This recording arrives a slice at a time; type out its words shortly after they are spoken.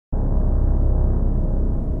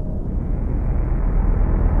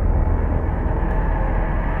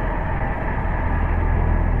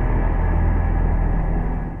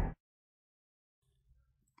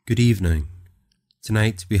Good evening.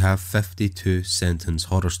 Tonight we have 52 sentence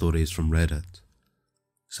horror stories from Reddit.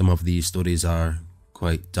 Some of these stories are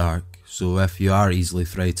quite dark, so if you are easily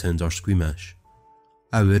frightened or squeamish,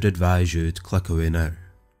 I would advise you to click away now.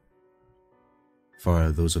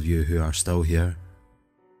 For those of you who are still here,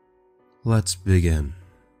 let's begin.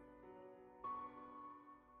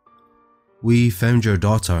 We found your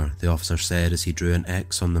daughter, the officer said as he drew an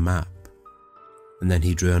X on the map. And then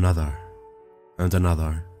he drew another, and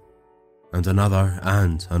another, and another,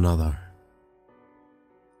 and another.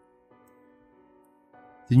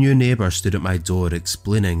 The new neighbour stood at my door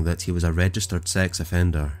explaining that he was a registered sex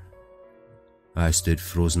offender. I stood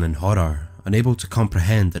frozen in horror, unable to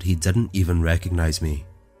comprehend that he didn't even recognise me.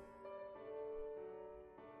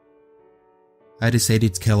 I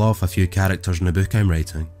decided to kill off a few characters in the book I'm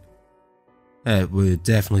writing. It would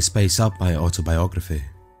definitely spice up my autobiography.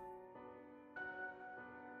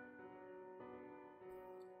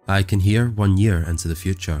 I can hear 1 year into the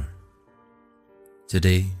future.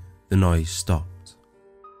 Today, the noise stopped.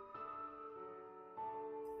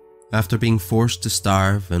 After being forced to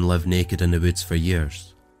starve and live naked in the woods for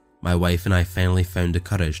years, my wife and I finally found the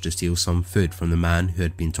courage to steal some food from the man who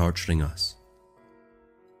had been torturing us.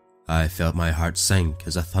 I felt my heart sink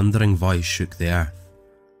as a thundering voice shook the earth,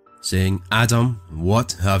 saying, "Adam,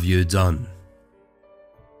 what have you done?"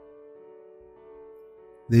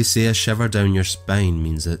 They say a shiver down your spine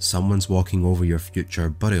means that someone's walking over your future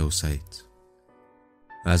burial site.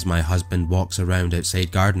 As my husband walks around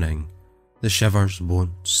outside gardening, the shivers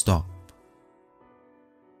won't stop.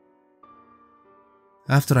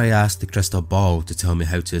 After I asked the crystal ball to tell me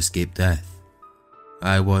how to escape death,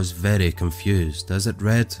 I was very confused as it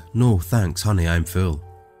read, "No thanks honey, I'm full."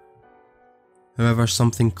 However,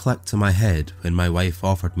 something clicked in my head when my wife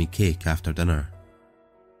offered me cake after dinner.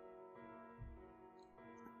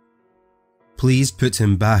 "Please put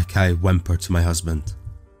him back," I whimpered to my husband.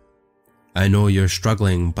 "I know you're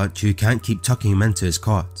struggling, but you can't keep tucking him into his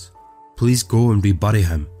cot. Please go and rebury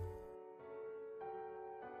him."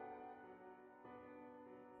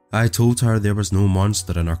 I told her there was no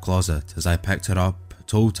monster in our closet as I picked her up,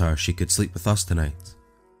 told her she could sleep with us tonight.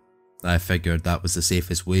 I figured that was the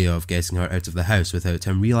safest way of getting her out of the house without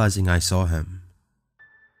him realising I saw him.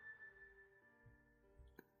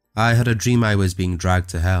 I had a dream I was being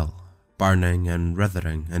dragged to hell, burning and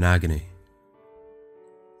writhing in agony.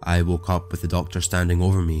 I woke up with the doctor standing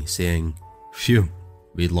over me saying, "Phew,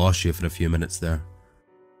 we'd lost you for a few minutes there."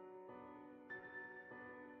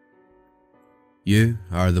 You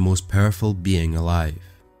are the most powerful being alive,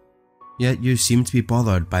 yet you seem to be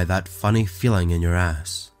bothered by that funny feeling in your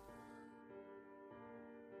ass.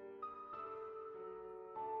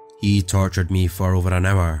 He tortured me for over an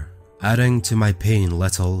hour, adding to my pain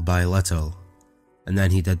little by little, and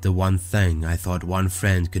then he did the one thing I thought one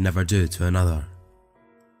friend could never do to another.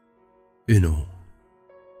 Uno.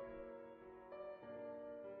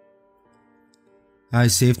 I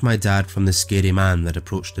saved my dad from the scary man that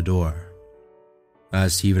approached the door.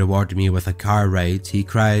 As he rewarded me with a car ride, he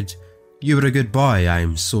cried, "You were a good boy,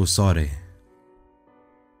 I'm so sorry."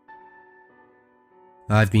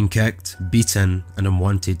 I've been kicked, beaten, and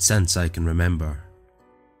unwanted since I can remember.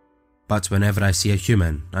 But whenever I see a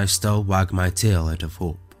human, I still wag my tail out of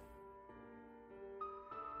hope.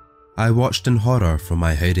 I watched in horror from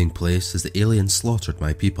my hiding place as the aliens slaughtered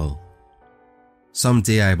my people.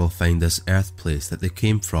 Someday I will find this earth place that they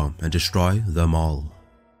came from and destroy them all.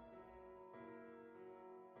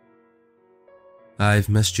 "I've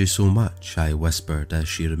missed you so much," I whispered as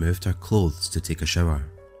she removed her clothes to take a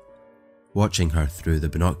shower. Watching her through the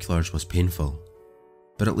binoculars was painful,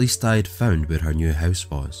 but at least I had found where her new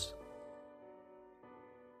house was.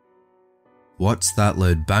 "What's that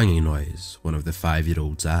loud banging noise?" one of the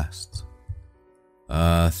 5-year-olds asked.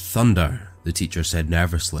 Thunder," the teacher said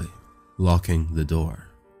nervously, locking the door.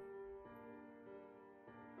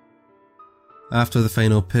 After the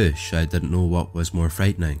final push, I didn't know what was more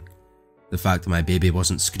frightening, the fact that my baby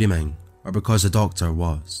wasn't screaming, or because the doctor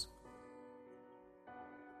was.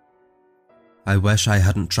 I wish I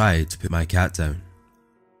hadn't tried to put my cat down.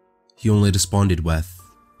 He only responded with,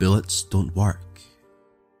 "Bullets don't work."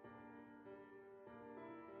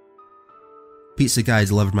 Pizza guy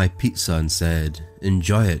delivered my pizza and said,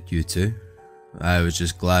 "Enjoy it, you two." I was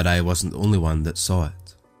just glad I wasn't the only one that saw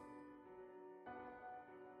it.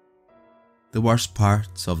 The worst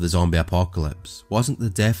part of the zombie apocalypse wasn't the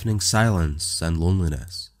deafening silence and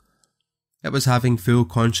loneliness. It was having full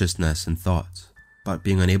consciousness and thought, but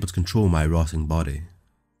being unable to control my rotting body.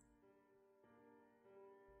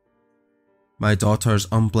 My daughter's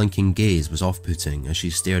unblinking gaze was off-putting as she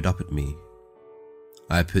stared up at me.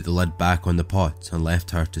 I put the lid back on the pot and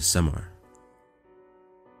left her to simmer.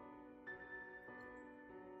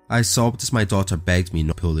 I sobbed as my daughter begged me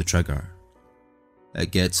not to pull the trigger.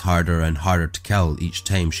 It gets harder and harder to kill each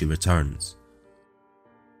time she returns.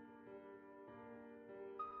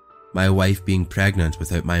 My wife being pregnant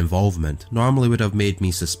without my involvement normally would have made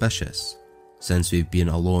me suspicious, since we've been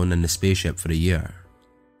alone in the spaceship for a year.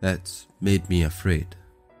 It made me afraid.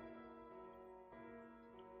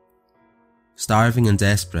 Starving and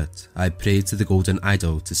desperate, I prayed to the golden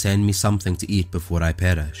idol to send me something to eat before I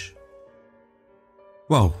perish.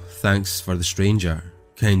 Well, thanks for the stranger,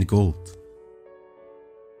 kind gold.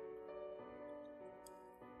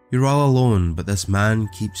 You're all alone, but this man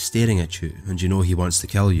keeps staring at you and you know he wants to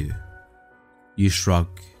kill you. You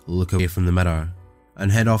shrug, look away from the mirror,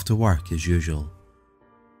 and head off to work as usual.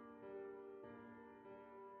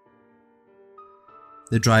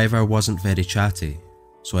 The driver wasn't very chatty,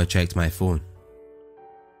 so I checked my phone.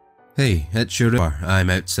 Hey, it's your Uber, I'm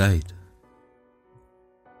outside.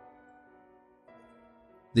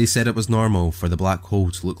 They said it was normal for the black hole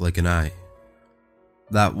to look like an eye.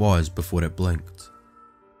 That was before it blinked.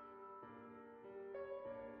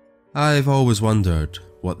 I've always wondered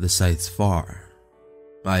what the scythe's for,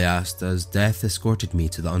 I asked as Death escorted me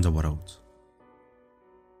to the underworld.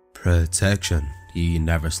 Protection, he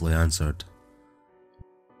nervously answered.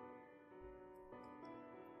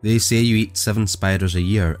 They say you eat 7 spiders a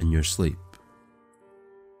year in your sleep.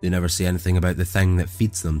 They never say anything about the thing that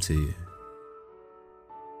feeds them to you.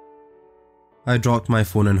 I dropped my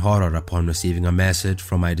phone in horror upon receiving a message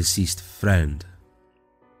from my deceased friend.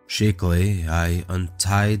 Shakily, I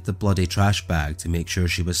untied the bloody trash bag to make sure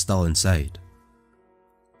she was still inside.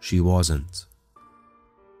 She wasn't.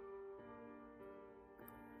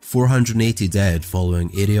 480 dead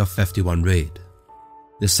following Area 51 raid.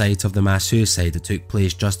 The site of the mass suicide that took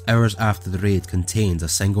place just hours after the raid contained a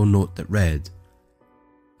single note that read,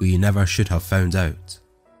 "We never should have found out."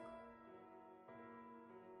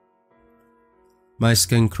 My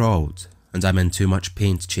skin crawled, and I'm in too much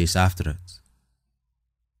pain to chase after it.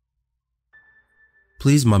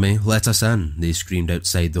 "Please, Mummy, let us in," they screamed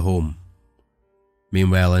outside the home.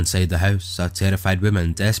 Meanwhile, inside the house, a terrified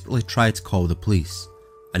woman desperately tried to call the police,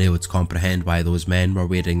 unable to comprehend why those men were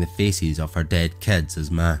wearing the faces of her dead kids as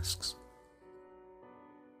masks.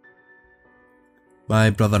 My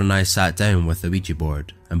brother and I sat down with the Ouija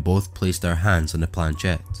board and both placed our hands on the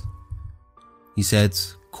planchette. He said,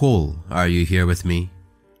 "Cole, are you here with me?"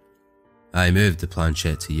 I moved the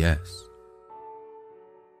planchette to yes.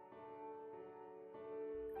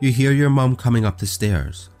 You hear your mum coming up the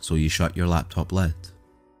stairs, so you shut your laptop lid.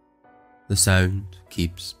 The sound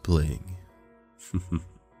keeps playing.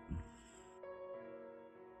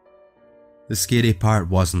 The scary part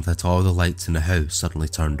wasn't that all the lights in the house suddenly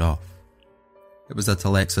turned off. It was that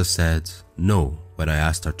Alexa said no when I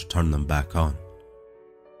asked her to turn them back on.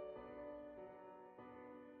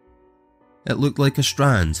 It looked like a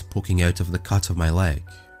strand poking out of the cut of my leg.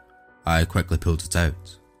 I quickly pulled it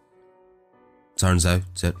out. Turns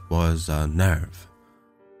out it was a nerve.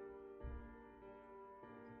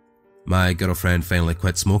 My girlfriend finally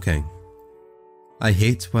quit smoking. I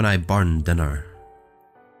hate when I burn dinner.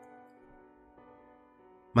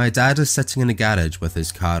 My dad is sitting in the garage with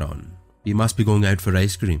his car on. He must be going out for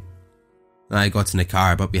ice cream. I got in the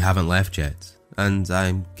car but we haven't left yet, and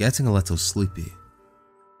I'm getting a little sleepy.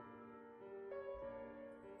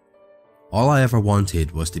 All I ever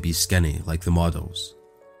wanted was to be skinny like the models.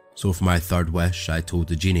 So for my third wish, I told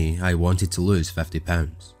the genie I wanted to lose 50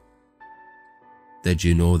 pounds. Did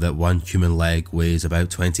you know that one human leg weighs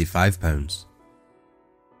about 25 pounds?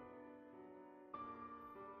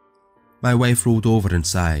 My wife rolled over and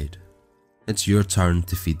sighed. It's your turn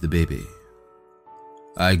to feed the baby.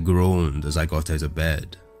 I groaned as I got out of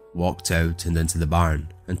bed, walked out and into the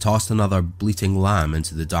barn, and tossed another bleating lamb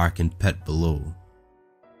into the darkened pit below.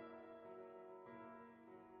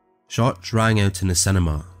 Shots rang out in the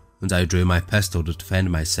cinema, and I drew my pistol to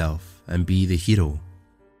defend myself and be the hero.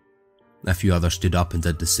 A few others stood up and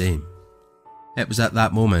did the same. It was at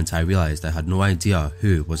that moment I realised I had no idea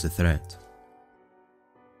who was the threat.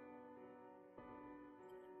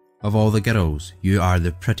 Of all the girls, you are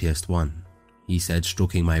the prettiest one, he said,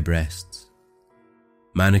 stroking my breasts.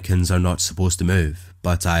 Mannequins are not supposed to move,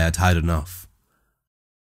 but I had had enough.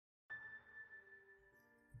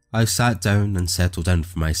 I sat down and settled in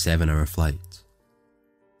for my 7-hour flight.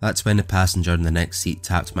 That's when the passenger in the next seat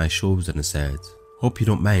tapped my shoulder and said, "Hope you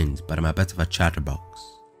don't mind, but I'm a bit of a chatterbox."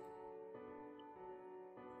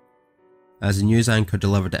 As the news anchor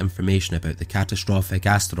delivered the information about the catastrophic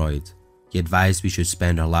asteroid, he advised we should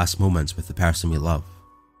spend our last moments with the person we love.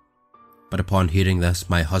 But upon hearing this,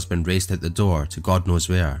 my husband raced out the door to God knows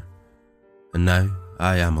where, and now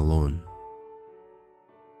I am alone.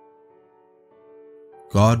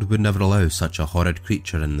 God would never allow such a horrid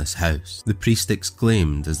creature in this house, the priest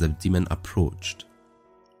exclaimed as the demon approached.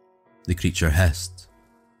 The creature hissed,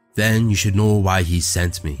 "Then you should know why he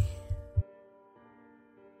sent me."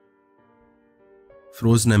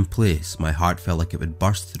 Frozen in place, my heart felt like it would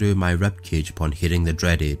burst through my ribcage upon hearing the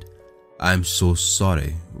dreaded, "I'm so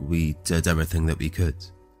sorry, we did everything that we could."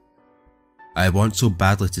 I want so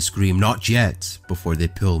badly to scream, "Not yet," before they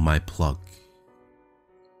pull my plug.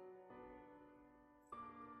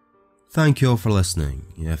 Thank you all for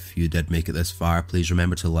listening. If you did make it this far, please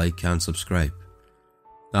remember to like and subscribe.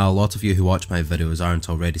 Now, a lot of you who watch my videos aren't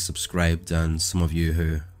already subscribed, and some of you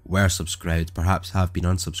who were subscribed perhaps have been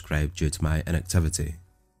unsubscribed due to my inactivity.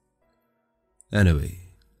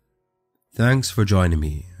 Anyway, thanks for joining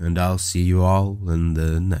me, and I'll see you all in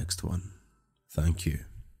the next one. Thank you.